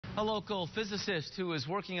A local physicist who is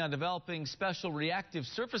working on developing special reactive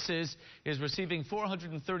surfaces is receiving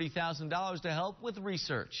 $430,000 to help with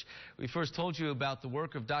research. We first told you about the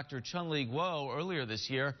work of Dr. Chunlei Guo earlier this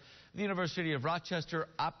year. The University of Rochester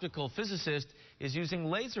optical physicist is using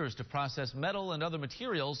lasers to process metal and other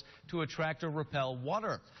materials to attract or repel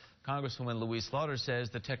water. Congresswoman Louise Slaughter says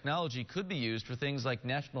the technology could be used for things like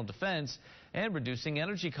national defense and reducing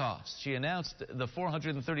energy costs. She announced the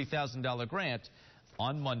 $430,000 grant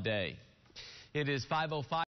on Monday. It is 5:05.